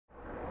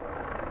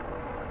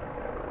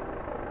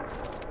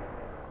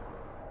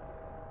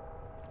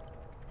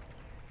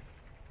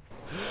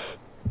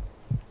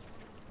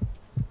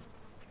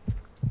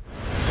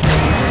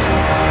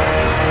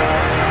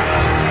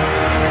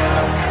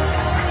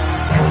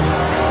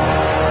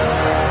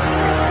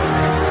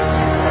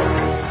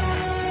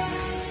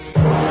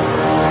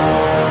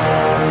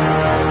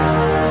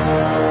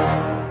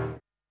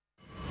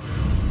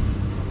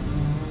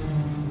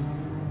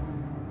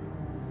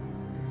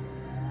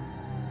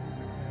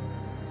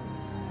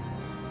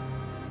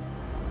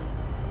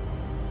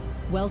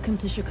Welcome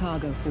to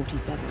Chicago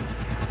 47.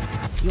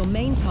 Your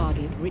main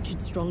target,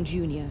 Richard Strong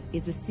Jr.,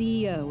 is the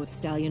CEO of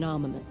Stallion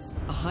Armaments,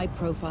 a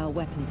high-profile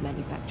weapons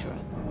manufacturer.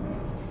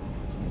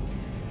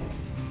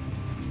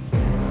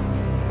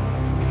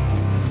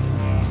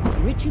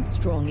 Richard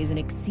Strong is an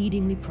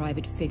exceedingly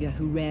private figure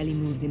who rarely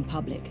moves in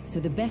public, so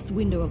the best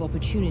window of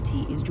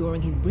opportunity is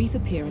during his brief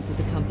appearance at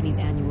the company's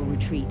annual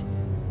retreat.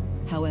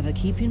 However,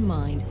 keep in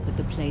mind that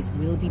the place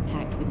will be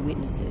packed with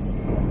witnesses.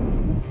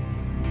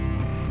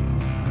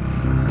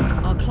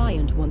 Our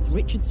client wants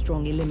Richard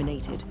Strong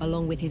eliminated,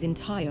 along with his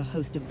entire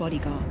host of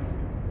bodyguards.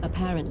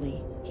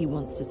 Apparently, he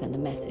wants to send a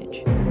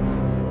message.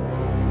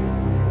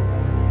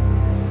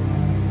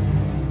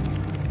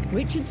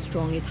 Richard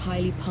Strong is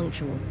highly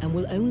punctual and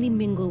will only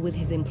mingle with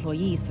his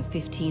employees for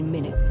 15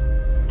 minutes.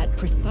 At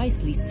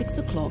precisely 6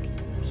 o'clock,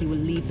 he will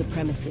leave the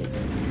premises,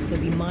 so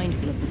be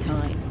mindful of the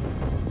time.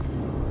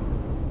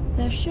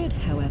 There should,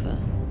 however,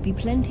 be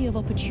plenty of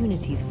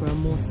opportunities for a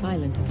more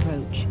silent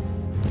approach.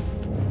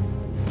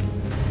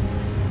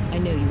 I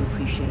know you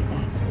appreciate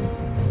that.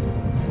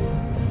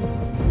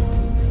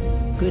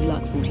 Good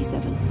luck,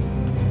 47.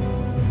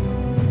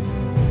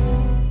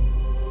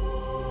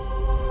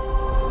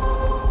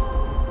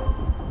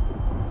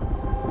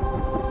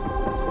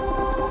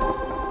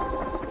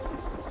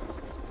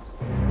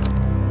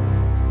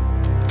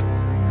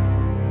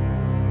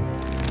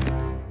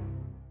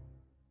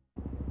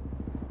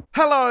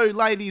 Hello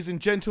ladies and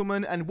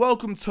gentlemen, and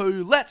welcome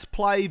to Let's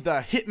Play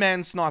the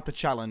Hitman Sniper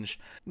Challenge.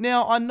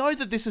 Now, I know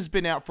that this has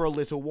been out for a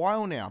little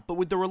while now, but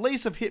with the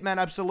release of Hitman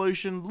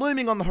Absolution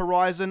looming on the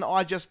horizon,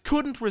 I just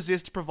couldn't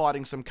resist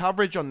providing some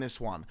coverage on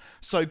this one.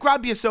 So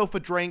grab yourself a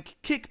drink,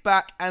 kick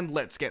back, and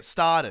let's get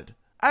started.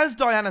 As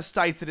Diana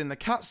stated in the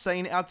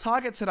cutscene, our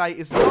target today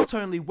is not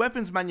only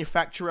weapons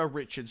manufacturer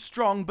Richard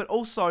Strong, but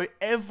also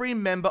every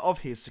member of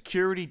his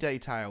security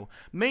detail,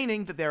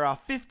 meaning that there are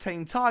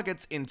 15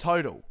 targets in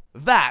total.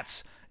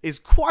 That is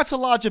quite a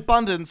large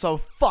abundance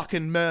of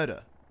fucking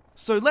murder.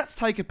 So let's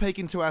take a peek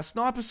into our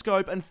sniper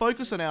scope and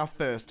focus on our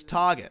first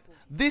target,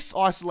 this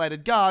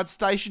isolated guard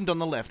stationed on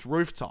the left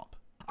rooftop.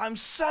 I'm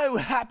so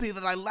happy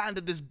that I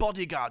landed this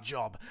bodyguard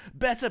job.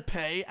 Better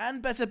pay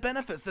and better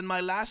benefits than my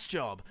last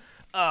job.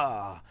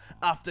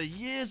 After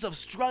years of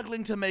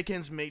struggling to make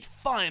ends meet,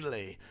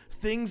 finally,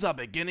 things are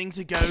beginning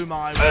to go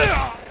my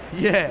way.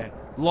 Yeah,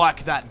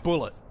 like that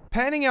bullet.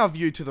 Panning our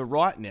view to the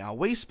right now,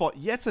 we spot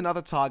yet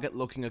another target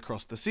looking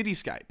across the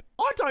cityscape.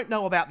 I don't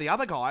know about the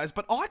other guys,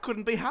 but I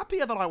couldn't be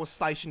happier that I was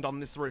stationed on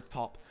this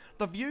rooftop.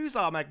 The views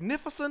are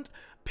magnificent,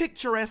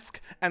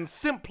 picturesque, and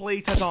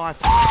simply to die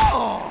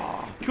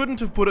for. Couldn't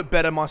have put it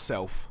better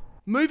myself.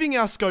 Moving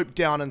our scope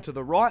down and to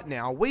the right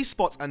now, we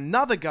spot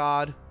another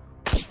guard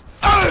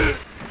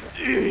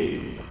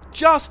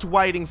just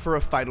waiting for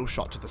a fatal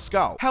shot to the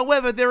skull.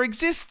 However, there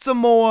exists a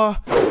more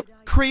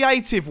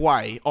creative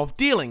way of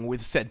dealing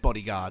with said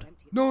bodyguard.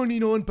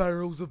 99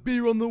 barrels of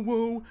beer on the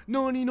wall,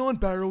 99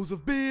 barrels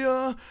of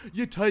beer.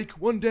 You take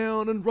one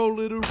down and roll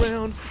it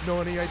around,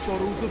 98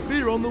 bottles of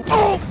beer on the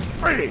wall.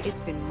 It's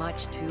been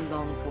much too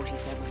long,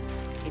 47.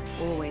 It's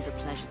always a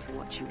pleasure to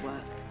watch you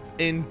work.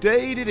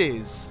 Indeed it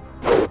is.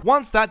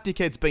 Once that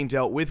dickhead's been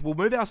dealt with, we'll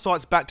move our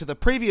sights back to the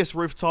previous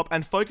rooftop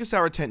and focus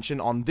our attention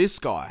on this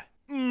guy.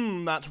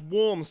 That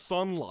warm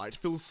sunlight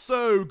feels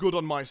so good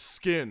on my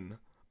skin.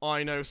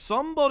 I know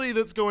somebody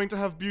that's going to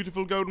have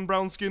beautiful golden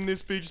brown skin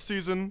this beach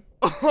season.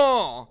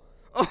 And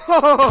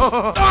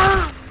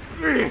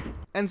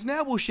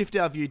now we'll shift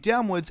our view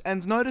downwards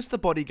and notice the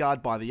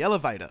bodyguard by the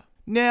elevator.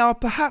 Now,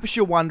 perhaps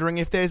you're wondering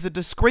if there's a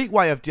discreet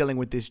way of dealing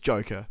with this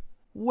joker.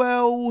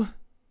 Well,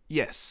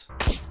 yes.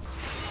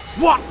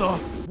 What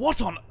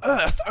on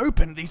earth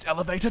opened these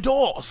elevator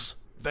doors?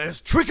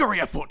 There's trickery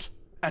afoot,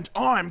 and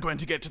I'm going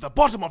to get to the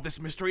bottom of this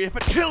mystery if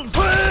it kills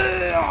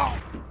me.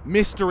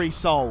 Mystery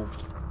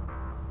solved.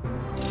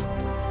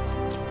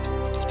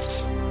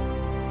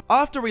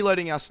 After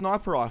reloading our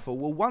sniper rifle,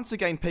 we'll once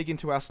again peek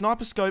into our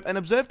sniper scope and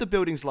observe the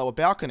building's lower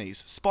balconies,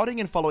 spotting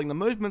and following the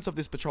movements of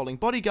this patrolling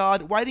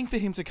bodyguard, waiting for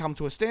him to come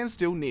to a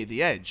standstill near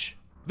the edge.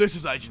 This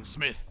is Agent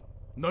Smith.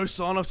 No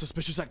sign of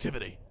suspicious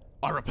activity.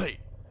 I repeat,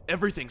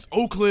 everything's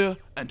all clear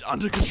and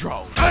under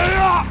control.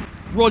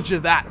 Roger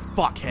that,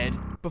 fuckhead.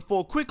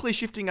 Before quickly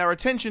shifting our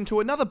attention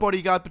to another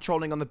bodyguard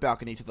patrolling on the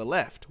balcony to the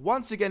left,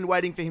 once again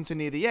waiting for him to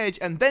near the edge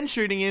and then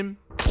shooting him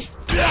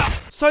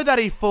so that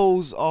he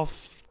falls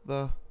off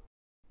the...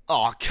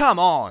 Oh, come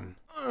on.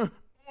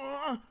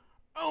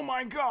 Oh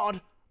my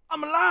god,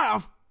 I'm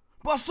alive.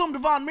 By some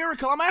divine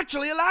miracle, I'm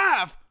actually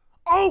alive.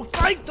 Oh,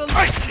 thank the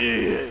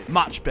Lord.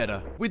 Much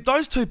better. With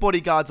those two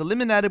bodyguards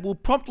eliminated, we'll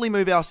promptly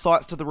move our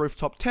sights to the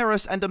rooftop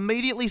terrace and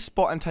immediately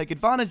spot and take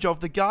advantage of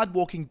the guard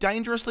walking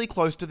dangerously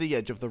close to the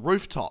edge of the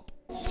rooftop.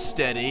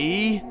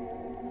 Steady.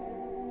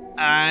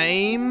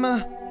 Aim.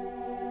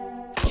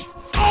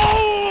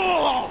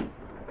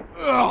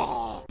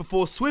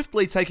 Before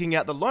swiftly taking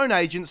out the lone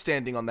agent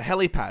standing on the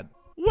helipad.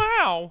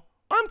 Wow,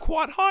 I'm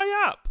quite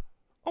high up.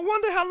 I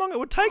wonder how long it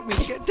would take me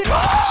to get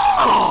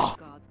down.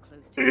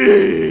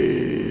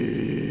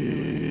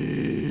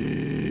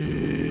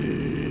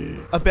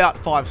 About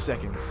 5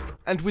 seconds.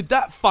 And with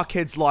that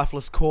fuckhead's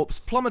lifeless corpse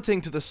plummeting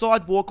to the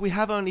sidewalk, we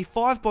have only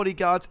 5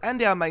 bodyguards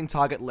and our main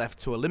target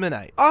left to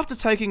eliminate. After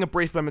taking a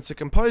brief moment to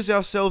compose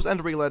ourselves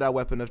and reload our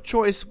weapon of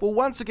choice, we'll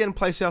once again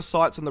place our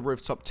sights on the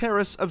rooftop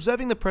terrace,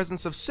 observing the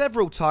presence of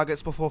several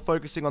targets before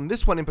focusing on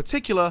this one in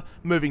particular,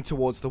 moving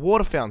towards the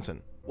water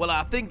fountain. Well,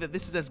 I think that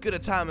this is as good a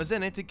time as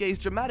any to gaze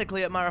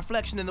dramatically at my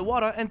reflection in the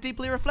water and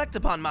deeply reflect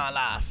upon my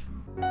life.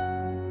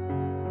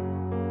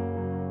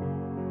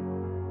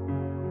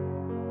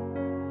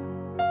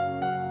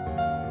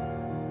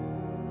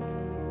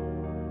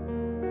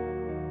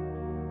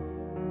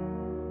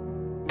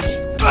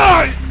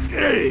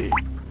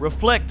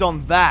 Reflect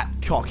on that,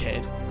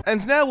 cockhead.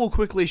 And now we'll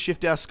quickly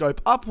shift our scope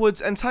upwards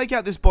and take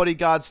out this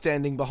bodyguard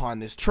standing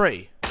behind this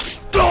tree.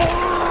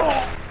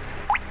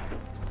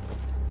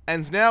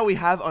 And now we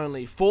have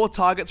only 4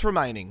 targets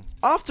remaining.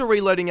 After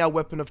reloading our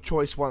weapon of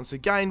choice once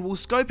again, we'll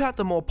scope out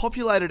the more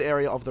populated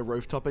area of the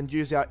rooftop and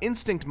use our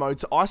instinct mode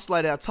to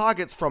isolate our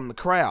targets from the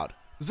crowd.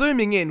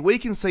 Zooming in, we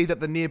can see that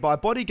the nearby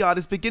bodyguard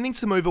is beginning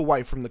to move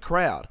away from the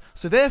crowd,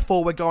 so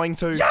therefore we're going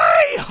to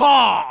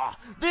Yay-haw!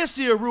 This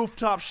here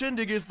rooftop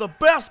shindig is the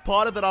best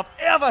party that I've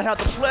ever had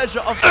the pleasure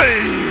of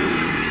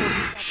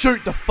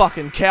shoot the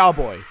fucking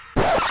cowboy.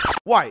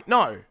 Wait,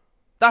 no,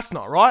 that's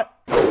not right.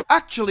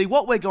 Actually,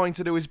 what we're going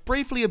to do is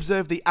briefly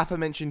observe the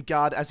aforementioned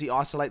guard as he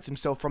isolates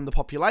himself from the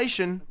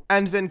population,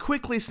 and then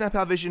quickly snap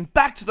our vision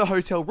back to the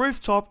hotel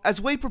rooftop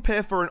as we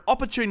prepare for an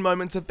opportune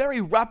moment to very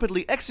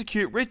rapidly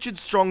execute Richard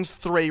Strong's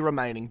 3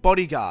 remaining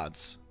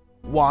bodyguards.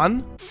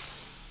 1.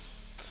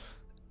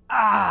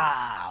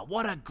 Ah,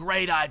 what a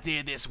great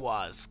idea this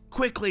was.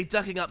 Quickly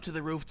ducking up to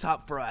the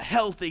rooftop for a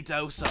healthy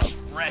dose of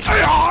fresh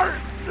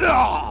air.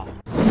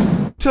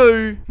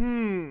 2.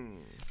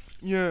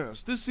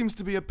 Yes, this seems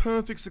to be a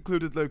perfect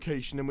secluded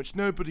location in which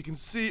nobody can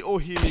see or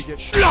hear me get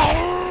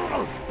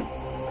shot.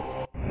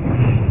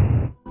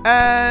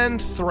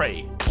 And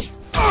 3.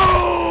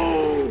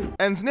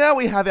 And now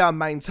we have our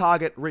main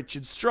target,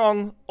 Richard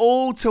Strong,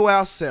 all to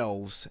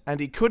ourselves,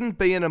 and he couldn't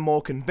be in a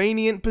more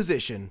convenient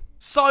position.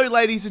 So,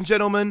 ladies and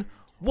gentlemen,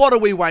 what are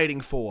we waiting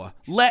for?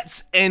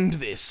 Let's end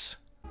this.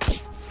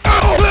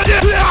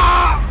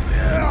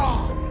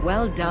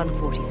 Well done,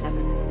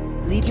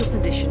 47. Leave your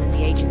position and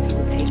the agency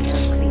will take care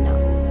of cleanup.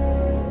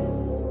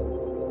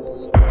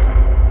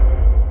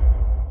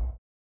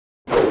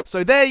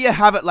 So there you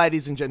have it,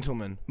 ladies and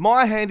gentlemen,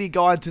 my handy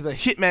guide to the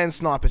Hitman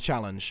Sniper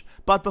Challenge.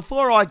 But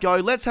before I go,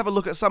 let's have a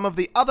look at some of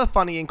the other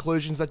funny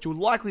inclusions that you'll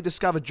likely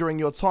discover during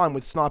your time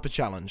with Sniper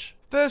Challenge.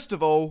 First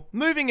of all,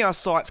 moving our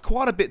sights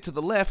quite a bit to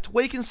the left,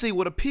 we can see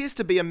what appears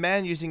to be a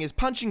man using his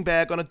punching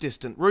bag on a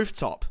distant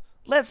rooftop.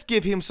 Let's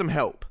give him some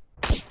help.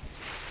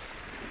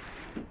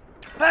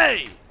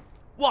 Hey!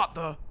 What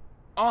the?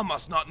 I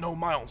must not know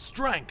my own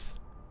strength.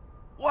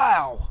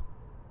 Wow!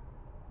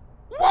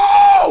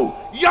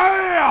 Whoa!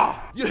 Yeah!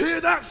 You hear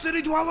that,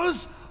 city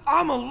dwellers?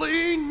 I'm a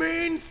lean,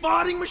 mean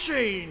fighting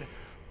machine.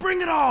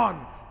 Bring it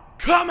on!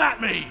 Come at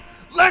me!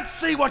 Let's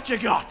see what you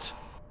got!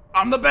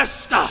 I'm the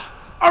best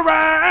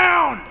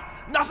around!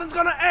 Nothing's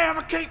gonna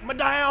ever keep me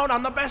down!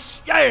 I'm the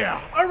best,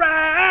 yeah!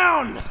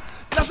 Around!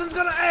 Nothing's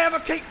gonna ever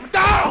keep me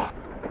down!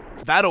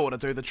 That ought to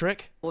do the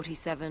trick.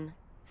 47.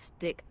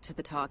 Stick to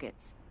the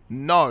targets.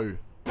 No.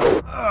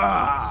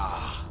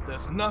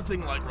 There's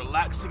nothing like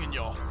relaxing in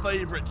your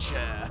favorite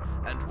chair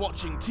and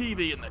watching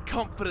TV in the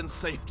comfort and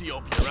safety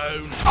of your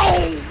own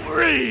home.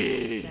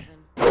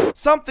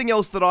 Something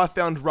else that I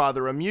found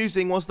rather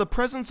amusing was the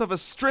presence of a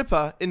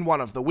stripper in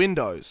one of the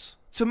windows.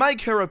 To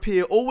make her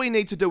appear, all we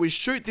need to do is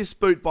shoot this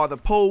boot by the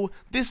pool,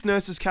 this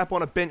nurse's cap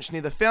on a bench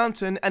near the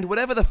fountain, and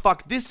whatever the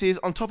fuck this is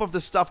on top of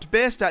the stuffed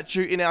bear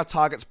statue in our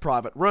target's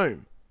private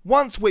room.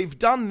 Once we've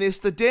done this,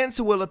 the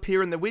dancer will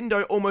appear in the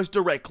window almost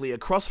directly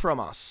across from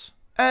us.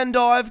 And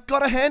I've got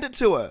to hand it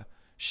to her.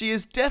 She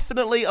is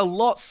definitely a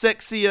lot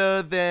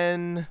sexier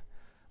than,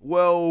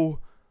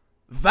 well,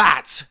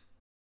 that.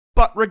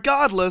 But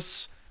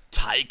regardless,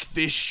 take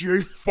this,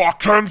 you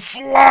fucking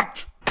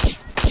slut!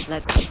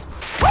 Let's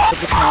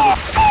the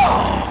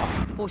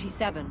target.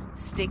 47.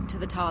 Stick to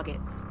the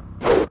targets.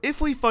 If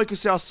we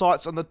focus our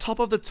sights on the top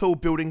of the tall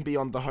building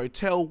beyond the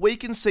hotel, we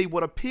can see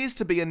what appears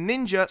to be a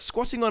ninja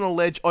squatting on a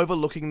ledge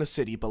overlooking the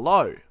city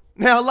below.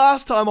 Now,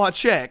 last time I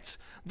checked,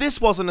 this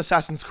wasn't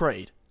Assassin's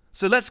Creed,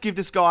 so let's give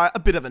this guy a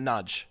bit of a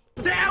nudge.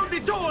 The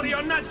Auditori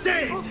are not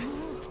dead!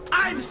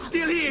 I'm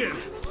still here!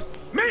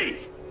 Me!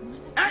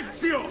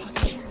 Ezio!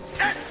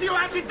 Ezio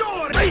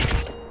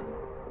Auditori!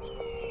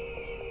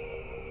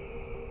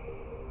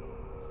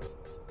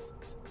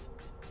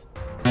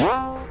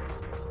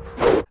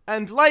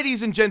 And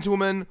ladies and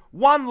gentlemen,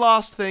 one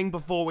last thing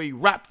before we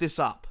wrap this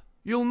up.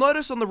 You'll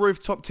notice on the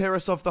rooftop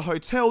terrace of the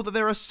hotel that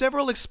there are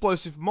several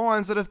explosive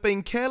mines that have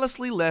been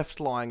carelessly left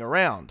lying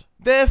around.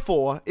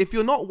 Therefore, if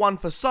you're not one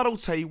for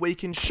subtlety, we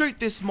can shoot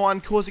this mine,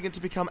 causing it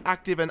to become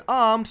active and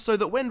armed, so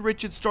that when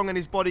Richard Strong and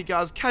his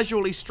bodyguards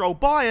casually stroll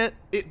by it,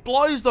 it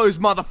blows those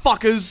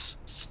motherfuckers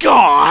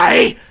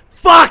sky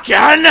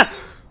fucking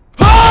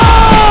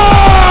high!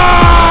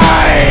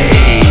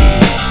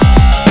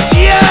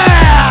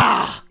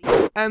 Yeah!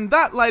 And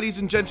that, ladies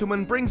and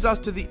gentlemen, brings us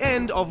to the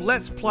end of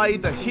Let's Play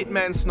the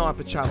Hitman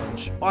Sniper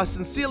Challenge. I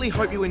sincerely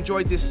hope you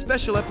enjoyed this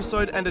special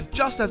episode and are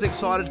just as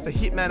excited for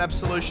Hitman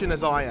Absolution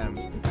as I am.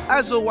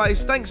 As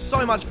always, thanks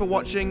so much for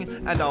watching,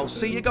 and I'll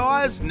see you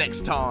guys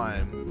next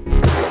time.